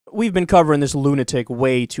we've been covering this lunatic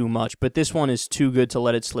way too much, but this one is too good to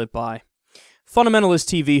let it slip by. Fundamentalist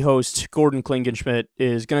TV host Gordon Klingenschmitt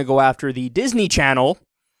is going to go after the Disney Channel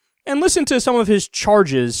and listen to some of his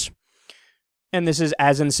charges, and this is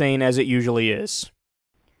as insane as it usually is.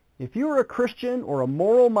 If you are a Christian or a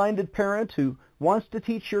moral-minded parent who wants to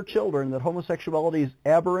teach your children that homosexuality is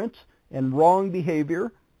aberrant and wrong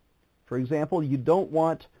behavior, for example, you don't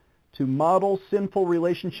want to model sinful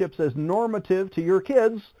relationships as normative to your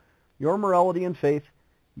kids, your morality and faith,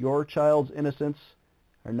 your child's innocence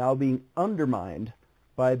are now being undermined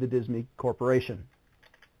by the Disney Corporation.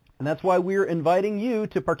 And that's why we're inviting you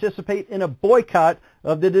to participate in a boycott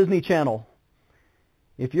of the Disney Channel.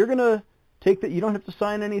 If you're going to take that, you don't have to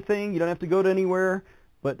sign anything, you don't have to go to anywhere,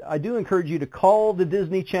 but I do encourage you to call the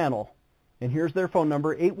Disney Channel. And here's their phone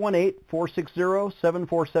number,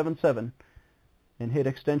 818-460-7477, and hit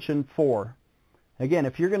extension 4. Again,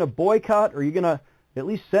 if you're going to boycott or you're going to at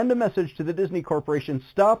least send a message to the Disney Corporation,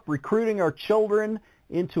 stop recruiting our children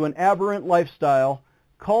into an aberrant lifestyle,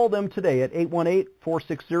 call them today at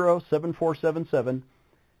 818-460-7477,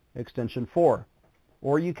 extension 4.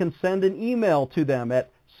 Or you can send an email to them at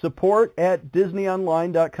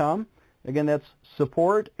support@disneyonline.com. Again, that's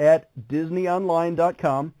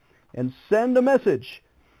support@disneyonline.com. And send a message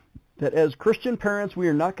that as Christian parents, we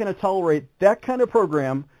are not going to tolerate that kind of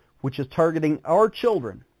program which is targeting our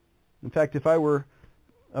children. In fact, if I were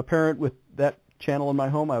a parent with that channel in my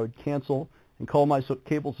home, I would cancel and call my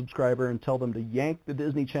cable subscriber and tell them to yank the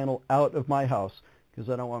Disney Channel out of my house because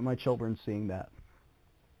I don't want my children seeing that.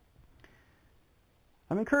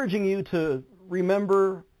 I'm encouraging you to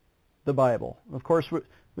remember the Bible. Of course,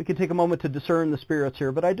 we can take a moment to discern the spirits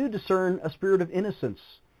here, but I do discern a spirit of innocence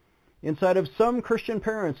inside of some Christian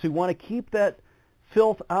parents who want to keep that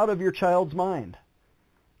filth out of your child's mind.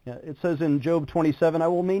 It says in Job 27, I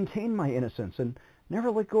will maintain my innocence and never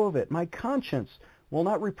let go of it. My conscience will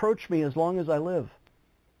not reproach me as long as I live.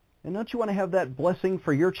 And don't you want to have that blessing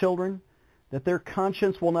for your children, that their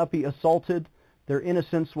conscience will not be assaulted, their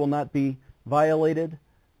innocence will not be violated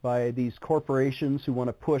by these corporations who want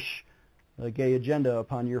to push a gay agenda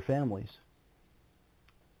upon your families?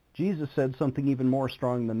 Jesus said something even more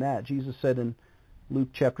strong than that. Jesus said in Luke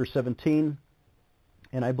chapter 17,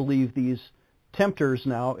 and I believe these tempters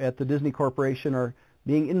now at the Disney Corporation are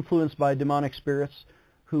being influenced by demonic spirits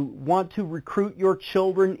who want to recruit your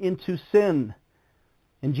children into sin.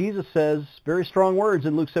 And Jesus says very strong words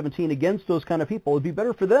in Luke 17 against those kind of people. It would be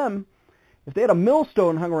better for them if they had a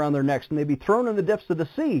millstone hung around their necks and they'd be thrown in the depths of the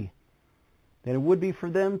sea than it would be for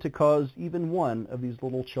them to cause even one of these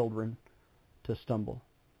little children to stumble.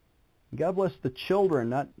 God bless the children,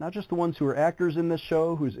 not just the ones who are actors in this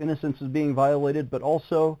show, whose innocence is being violated, but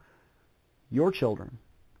also your children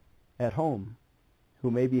at home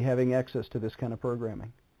who may be having access to this kind of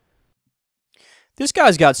programming. This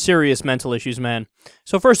guy's got serious mental issues, man.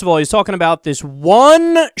 So first of all, he's talking about this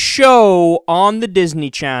one show on the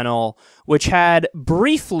Disney Channel which had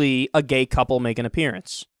briefly a gay couple make an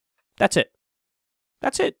appearance. That's it.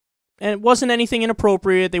 That's it. And it wasn't anything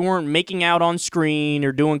inappropriate. They weren't making out on screen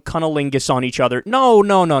or doing cunnilingus on each other. No.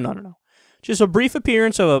 Just a brief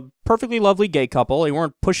appearance of a perfectly lovely gay couple. They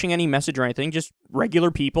weren't pushing any message or anything. Just regular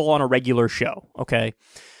people on a regular show, okay?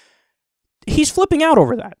 He's flipping out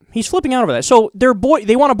over that. So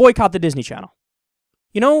they want to boycott the Disney Channel.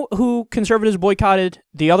 You know who conservatives boycotted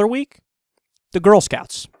the other week? The Girl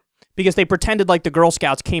Scouts. Because they pretended like the Girl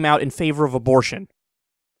Scouts came out in favor of abortion.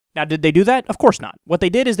 Now, did they do that? Of course not. What they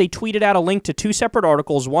did is they tweeted out a link to two separate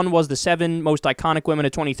articles. One was the 7 most iconic women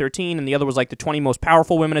of 2013, and the other was like the 20 most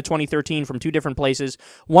powerful women of 2013 from 2 different places.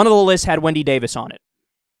 One of the lists had Wendy Davis on it.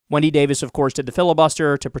 Wendy Davis, of course, did the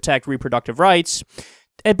filibuster to protect reproductive rights.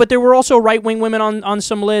 But there were also right-wing women on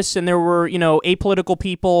some lists, and there were, apolitical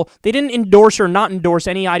people. They didn't endorse or not endorse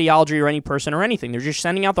any ideology or any person or anything. They're just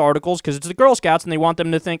sending out the articles because it's the Girl Scouts, and they want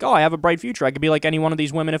them to think, oh, I have a bright future. I could be like any one of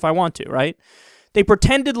these women if I want to, right? They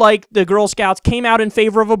pretended like the Girl Scouts came out in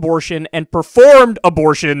favor of abortion and performed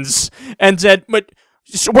abortions and said, but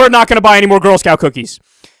we're not going to buy any more Girl Scout cookies.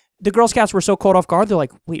 The Girl Scouts were so caught off guard, they're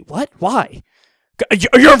like, wait, what? Why?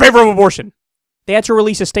 You're in favor of abortion. They had to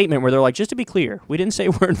release a statement where they're like, just to be clear, we didn't say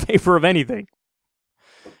we're in favor of anything.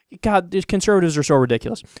 God, these conservatives are so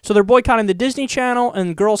ridiculous. So they're boycotting the Disney Channel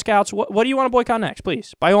and Girl Scouts. What do you want to boycott next?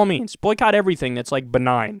 Please, by all means, boycott everything that's like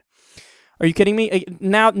benign. Are you kidding me?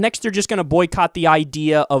 Now, next they're just going to boycott the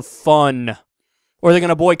idea of fun. Or they're going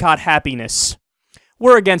to boycott happiness.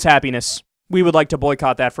 We're against happiness. We would like to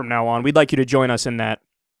boycott that from now on. We'd like you to join us in that.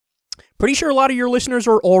 Pretty sure a lot of your listeners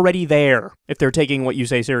are already there if they're taking what you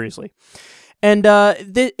say seriously. And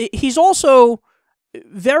he's also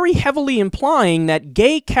very heavily implying that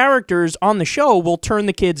gay characters on the show will turn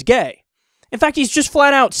the kids gay. In fact, he's just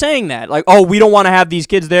flat out saying that. Like, oh, we don't want to have these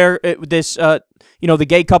kids there, the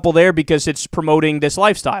gay couple there because it's promoting this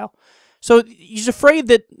lifestyle. So he's afraid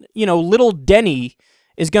that, little Denny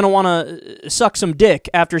is going to want to suck some dick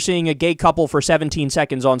after seeing a gay couple for 17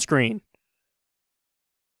 seconds on screen.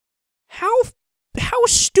 How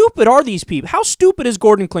stupid are these people? How stupid is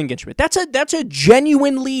Gordon Klingenschmitt? That's a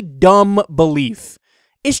genuinely dumb belief.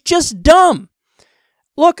 It's just dumb.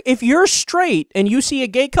 Look, if you're straight and you see a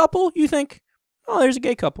gay couple, you think, oh, there's a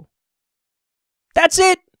gay couple. That's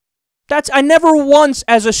it. I never once,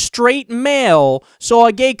 as a straight male, saw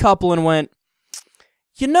a gay couple and went,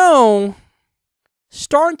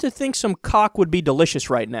 starting to think some cock would be delicious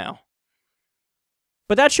right now.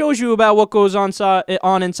 But that shows you about what goes on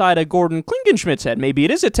inside of Gordon Klingenschmidt's head. Maybe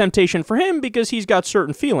it is a temptation for him because he's got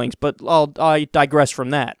certain feelings, but I digress from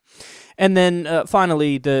that. And then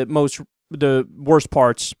finally, the worst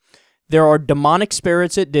parts, there are demonic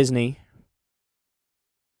spirits at Disney.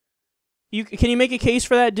 Can you make a case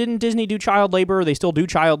for that? Didn't Disney do child labor? They still do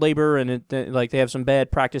child labor, and they have some bad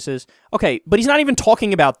practices. Okay, but he's not even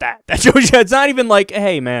talking about that. That shows you it's not even like,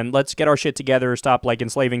 hey man, let's get our shit together, stop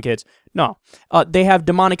enslaving kids. No, they have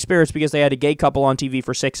demonic spirits because they had a gay couple on TV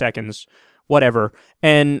for 6 seconds, whatever.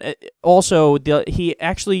 And also, he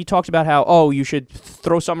actually talks about how you should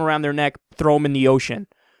throw something around their neck, throw them in the ocean.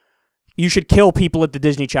 You should kill people at the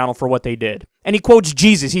Disney Channel for what they did. And he quotes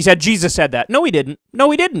Jesus. He said Jesus said that. No, he didn't.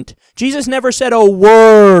 No, he didn't. Jesus never said a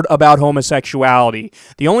word about homosexuality.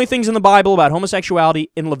 The only things in the Bible about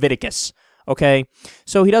homosexuality in Leviticus. Okay?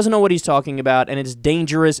 So he doesn't know what he's talking about, and it's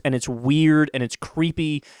dangerous, and it's weird, and it's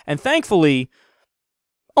creepy. And thankfully,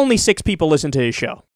 only 6 people listen to his show.